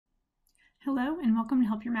Hello and welcome to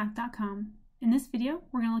helpyourmath.com. In this video,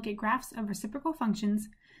 we're going to look at graphs of reciprocal functions,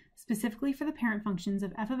 specifically for the parent functions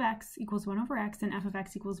of f of x equals 1 over x and f of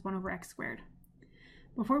x equals 1 over x squared.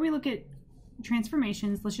 Before we look at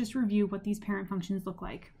transformations, let's just review what these parent functions look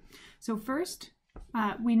like. So first,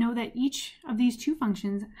 we know that each of these two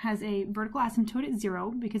functions has a vertical asymptote at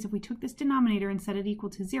 0, because if we took this denominator and set it equal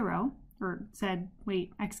to 0, or said,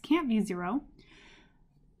 wait, x can't be 0,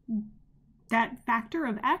 that factor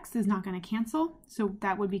of x is not going to cancel, so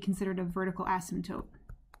that would be considered a vertical asymptote.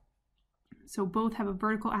 So both have a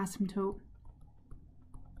vertical asymptote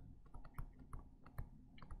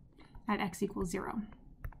at x equals 0.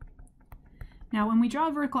 Now when we draw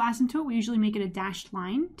a vertical asymptote, we usually make it a dashed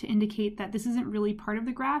line to indicate that this isn't really part of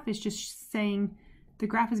the graph. It's just saying the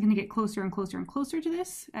graph is going to get closer and closer and closer to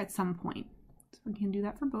this at some point. So we can do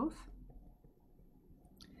that for both.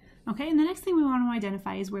 Okay, and the next thing we want to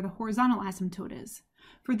identify is where the horizontal asymptote is.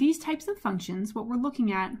 For these types of functions, what we're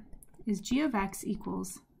looking at is g of x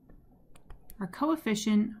equals our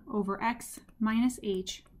coefficient over x minus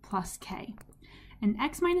h plus k. And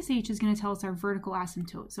x minus h is going to tell us our vertical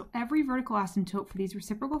asymptote. So every vertical asymptote for these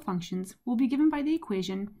reciprocal functions will be given by the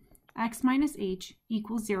equation x minus h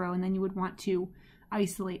equals 0, and then you would want to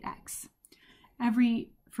isolate x.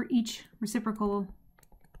 For each reciprocal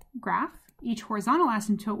graph, each horizontal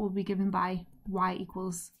asymptote will be given by y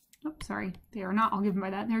equals, they are not all given by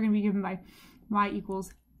that. They're going to be given by y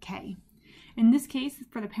equals k. In this case,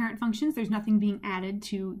 for the parent functions, there's nothing being added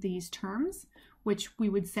to these terms, which we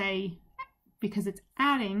would say, because it's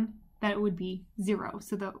adding, that it would be 0.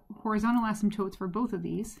 So the horizontal asymptotes for both of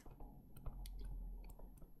these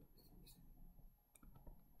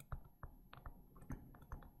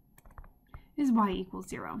is y equals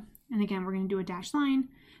 0. And again, we're going to do a dashed line.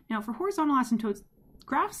 Now for horizontal asymptotes,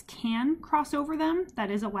 graphs can cross over them.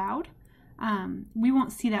 That is allowed. We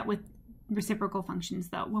won't see that with reciprocal functions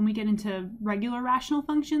though. When we get into regular rational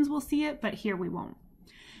functions, we'll see it, but here we won't.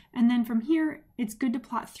 And then from here, it's good to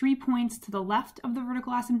plot 3 points to the left of the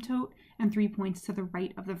vertical asymptote and 3 points to the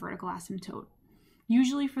right of the vertical asymptote.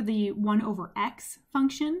 Usually for the 1 over x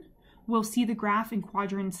function, we'll see the graph in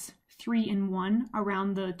quadrants 3 and 1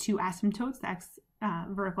 around the two asymptotes, the x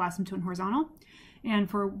vertical asymptote and horizontal. And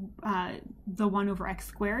for the 1 over x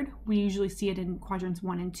squared, we usually see it in quadrants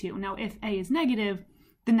 1 and 2. Now, if a is negative,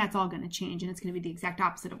 then that's all going to change, and it's going to be the exact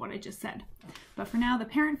opposite of what I just said. But for now, the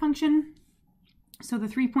parent function, so the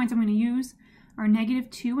 3 points I'm going to use are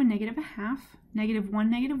 -2 and -1/2,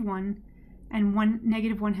 -1, -1, and 1,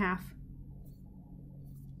 -1/2.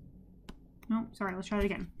 No, sorry, let's try that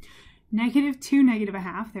again. -2,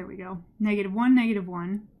 -1/2, there we go. -1,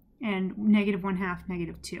 -1, and -1/2,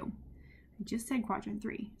 -2. I just said quadrant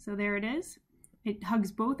 3, so there it is. It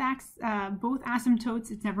hugs both asymptotes.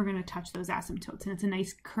 It's never going to touch those asymptotes, and it's a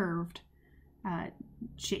nice curved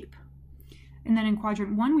shape. And then in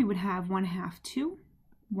quadrant 1, we would have 1/2, 2,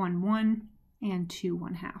 1, 1, and 2,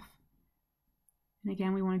 1/2. And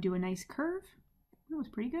again, we want to do a nice curve. That was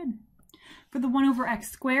pretty good. For the 1 over x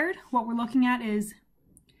squared, what we're looking at is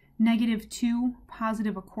 -2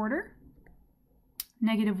 positive 1/4,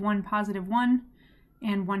 -1 positive 1,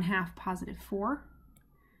 and 1/2 positive 4.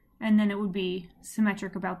 And then it would be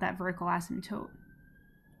symmetric about that vertical asymptote.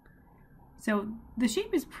 So the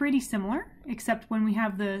shape is pretty similar, except when we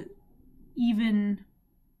have the even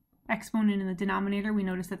exponent in the denominator, we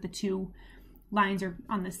notice that the two lines are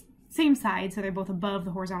on the same side, so they're both above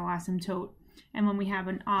the horizontal asymptote. And when we have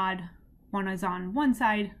an odd, one is on one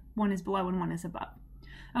side, one is below, and one is above.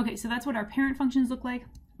 Okay, so that's what our parent functions look like.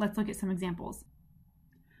 Let's look at some examples.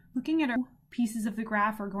 Looking at our pieces of the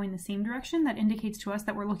graph are going the same direction, that indicates to us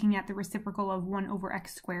that we're looking at the reciprocal of 1 over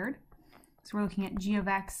x squared. So we're looking at g of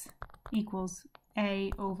x equals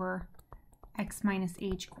a over x minus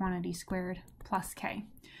h quantity squared plus k.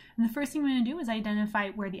 And the first thing we're going to do is identify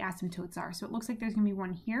where the asymptotes are. So it looks like there's going to be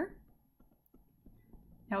one here.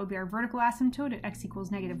 That would be our vertical asymptote at x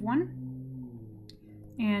equals -1.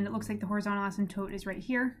 And it looks like the horizontal asymptote is right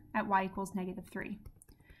here at y equals -3.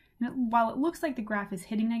 And while it looks like the graph is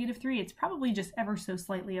hitting -3, it's probably just ever so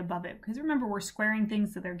slightly above it. Because remember, we're squaring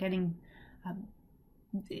things, so they're getting,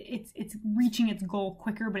 it's reaching its goal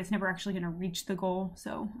quicker, but it's never actually going to reach the goal.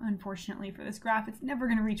 So unfortunately for this graph, it's never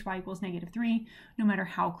going to reach y equals -3, no matter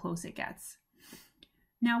how close it gets.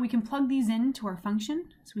 Now we can plug these into our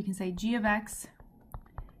function. So we can say g of x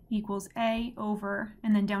equals a over,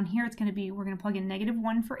 and then down here it's going to be, we're going to plug in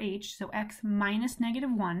 -1 for h, so x minus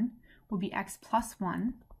 -1 will be x plus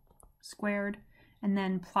 1 squared, and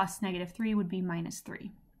then plus -3 would be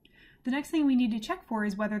 -3. The next thing we need to check for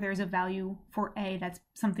is whether there's a value for a that's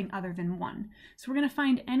something other than 1. So we're going to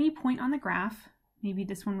find any point on the graph maybe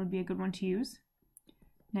this one would be a good one to use.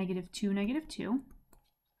 -2, -2.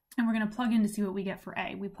 And we're going to plug in to see what we get for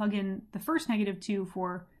a. We plug in the first -2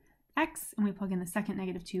 for x, and we plug in the second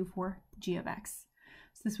 -2 for g of x.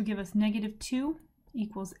 So this would give us -2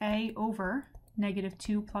 equals a over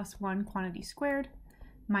 -2 plus 1 quantity squared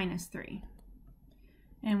minus 3.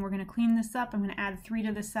 And we're going to clean this up. I'm going to add 3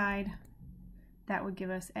 to the side. That would give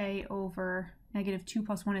us a over -2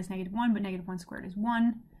 plus 1 is -1, but -1 squared is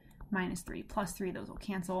 1, minus 3 plus 3, those will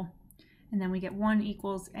cancel. And then we get 1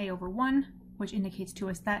 equals a over 1, which indicates to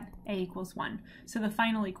us that a equals 1. So the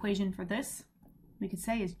final equation for this, we could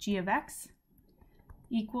say, is g of x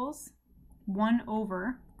equals 1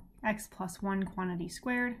 over x plus 1 quantity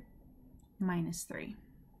squared minus 3.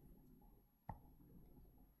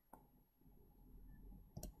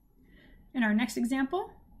 In our next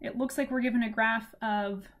example, it looks like we're given a graph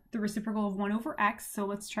of the reciprocal of 1 over x. So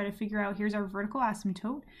let's try to figure out, here's our vertical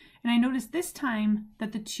asymptote. And I noticed this time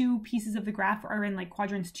that the two pieces of the graph are in like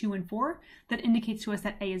quadrants 2 and 4. That indicates to us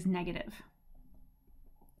that a is negative.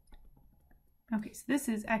 Okay, so this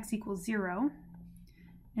is x equals 0.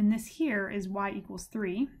 And this here is y equals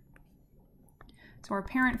 3. So our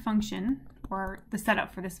parent function, or the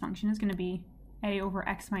setup for this function, is going to be a over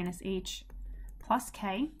x minus h plus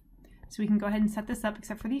k. So we can go ahead and set this up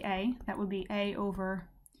except for the a. That would be a over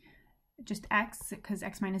just x, because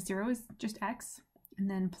x minus 0 is just x, and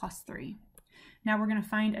then plus 3. Now we're going to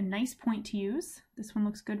find a nice point to use. This one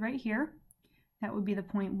looks good right here. That would be the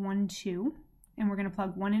point 1, 2. And we're going to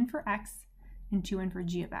plug 1 in for x and 2 in for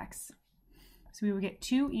g of x. So we would get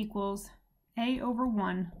 2 equals a over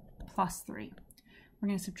 1 plus 3. We're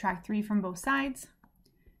going to subtract 3 from both sides.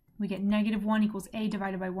 We get -1 equals a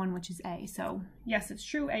divided by 1, which is a. So yes, it's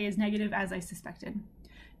true, a is negative, as I suspected.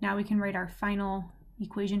 Now we can write our final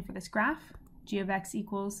equation for this graph. G of x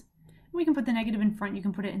equals, we can put the negative in front, you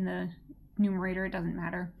can put it in the numerator, it doesn't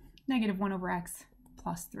matter. -1 over x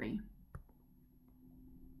plus 3.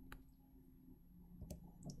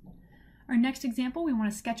 Our next example, we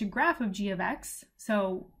want to sketch a graph of g of x.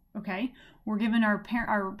 So, okay, we're given our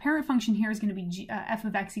parent function here is going to be f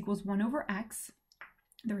of x equals 1 over x,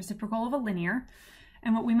 the reciprocal of a linear.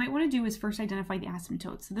 And what we might want to do is first identify the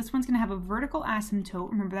asymptote. So this one's going to have a vertical asymptote.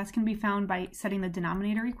 Remember, that's going to be found by setting the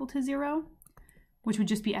denominator equal to 0, which would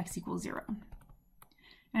just be x equals 0.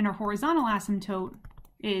 And our horizontal asymptote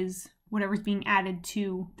is whatever's being added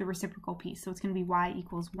to the reciprocal piece. So it's going to be y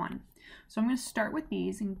equals 1. So I'm going to start with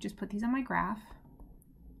these and just put these on my graph.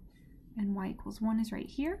 And y equals 1 is right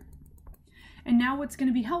here. And now what's going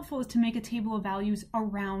to be helpful is to make a table of values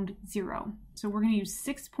around 0. So we're going to use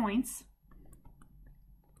 6 points.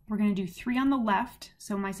 We're going to do 3 on the left.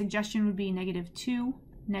 So my suggestion would be -2,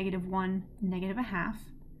 -1,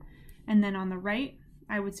 -0.5. And then on the right,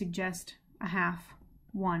 I would suggest 0.5,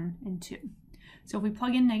 1, and 2. So if we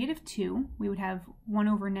plug in -2, we would have 1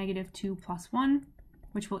 over -2 plus 1,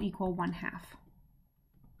 which will equal 1/2.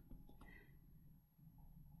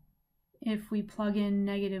 If we plug in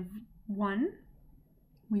 -1,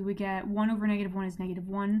 we would get 1 over -1 is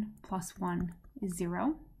 -1 plus 1 is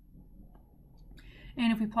 0.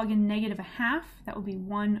 And if we plug in -0.5, that would be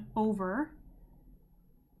 1 over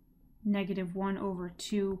 -1 over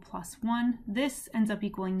 2 plus 1. This ends up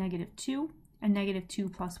equaling -2, and -2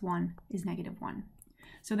 plus 1 is -1.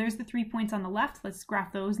 So there's the 3 points on the left. Let's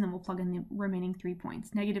graph those, and then we'll plug in the remaining 3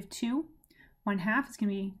 points. -2, 1/2 is going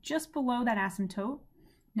to be just below that asymptote.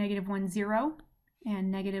 -1, 0,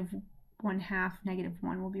 and -1/2,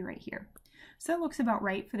 -1 will be right here. So that looks about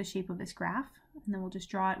right for the shape of this graph. And then we'll just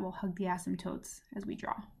draw it. We'll hug the asymptotes as we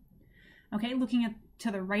draw. Okay, looking to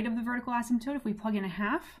the right of the vertical asymptote, if we plug in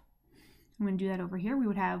 1/2, I'm going to do that over here, we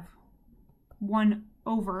would have 1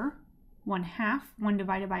 over 1/2. 1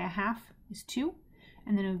 divided by 1/2 is 2.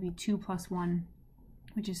 And then it would be 2 plus 1,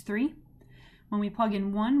 which is 3. When we plug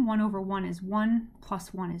in 1, 1 over 1 is 1,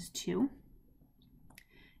 plus 1 is 2.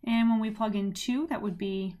 And when we plug in 2, that would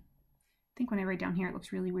be, I think when I write down here, it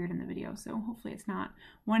looks really weird in the video, so hopefully it's not.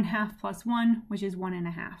 1/2 plus 1, which is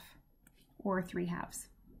 1.5, or 3/2,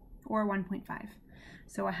 or 1.5.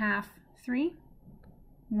 So 1/2, 3,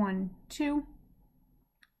 1, 2,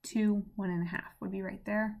 2, 1.5 would be right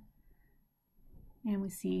there. And we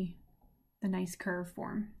see the nice curve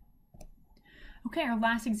form. Okay, our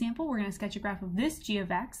last example, we're going to sketch a graph of this g of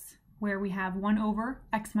x, where we have 1 over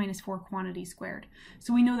x minus 4 quantity squared.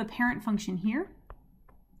 So we know the parent function here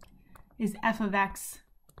is f of x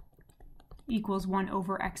equals 1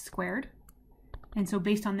 over x squared. And so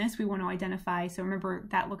based on this, we want to identify, so remember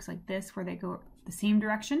that looks like this, where they go the same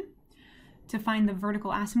direction. To find the vertical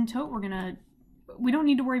asymptote, we don't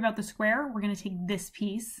need to worry about the square. We're going to take this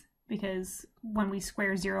piece, because when we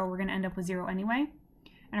square 0, we're going to end up with 0 anyway.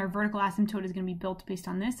 And our vertical asymptote is going to be built based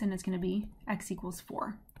on this, and it's going to be x equals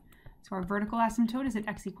 4. So our vertical asymptote is at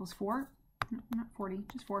x equals 4. No, not 40,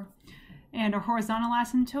 just 4. And our horizontal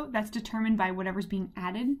asymptote, that's determined by whatever's being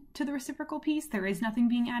added to the reciprocal piece. There is nothing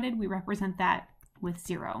being added. We represent that with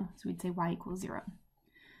 0. So we'd say y equals 0.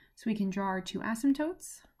 So we can draw our two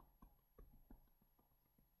asymptotes.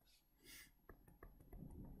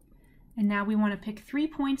 And now we want to pick 3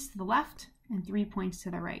 points to the left and 3 points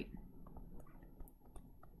to the right.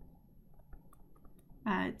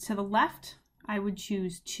 To the left, I would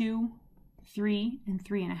choose 2, 3, and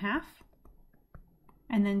 3.5.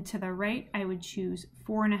 And then to the right, I would choose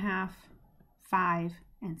 4.5, 5,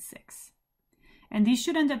 and 6. And these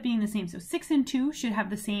should end up being the same. So 6 and 2 should have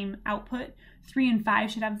the same output. 3 and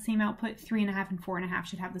 5 should have the same output. 3.5 and 4.5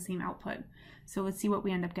 should have the same output. So let's see what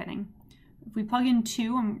we end up getting. If we plug in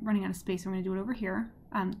 2, I'm running out of space, so I'm going to do it over here.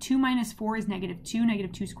 2 minus 4 is negative 2.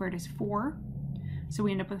 Negative 2 squared is 4. So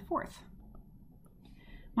we end up with a fourth.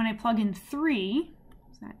 When I plug in 3,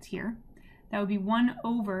 so that's here, that would be 1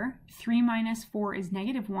 over 3 minus 4 is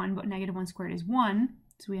negative 1, but negative 1 squared is 1.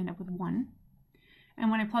 So we end up with 1. And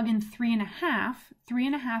when I plug in 3.5,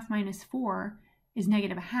 3.5 minus 4 is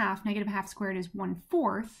negative a half. Negative a half squared is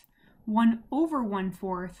 1/4. 1 over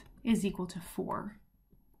 1/4 is equal to 4.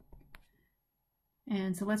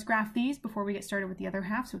 And so let's graph these before we get started with the other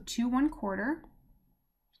half. So 2 1/4,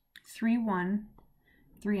 3 1,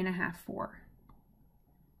 3.5 4.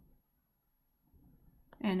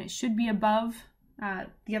 And it should be above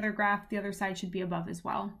the other graph. The other side should be above as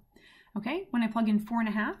well. Okay, when I plug in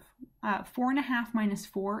 4.5, 4.5 minus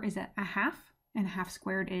 4 is a half, and a half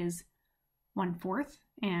squared is 1/4.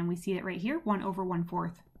 And we see it right here, 1 over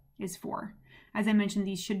 1/4 is 4. As I mentioned,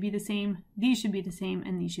 these should be the same, these should be the same,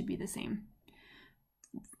 and these should be the same.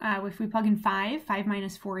 If we plug in 5, 5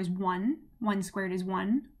 minus 4 is 1. 1 squared is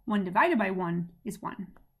 1. 1 divided by 1 is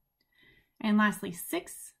 1. And lastly,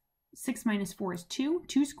 6. 6 minus 4 is 2.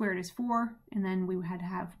 2 squared is 4. And then we had to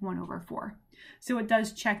have 1 over 4. So it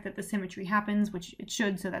does check that the symmetry happens, which it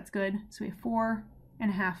should, so that's good. So we have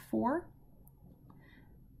 4.5, 4.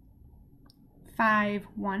 5,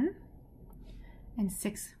 1. And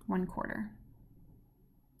 6, 1/4.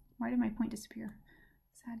 Why did my point disappear?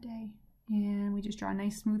 Sad day. And we just draw a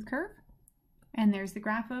nice smooth curve. And there's the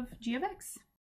graph of g of x.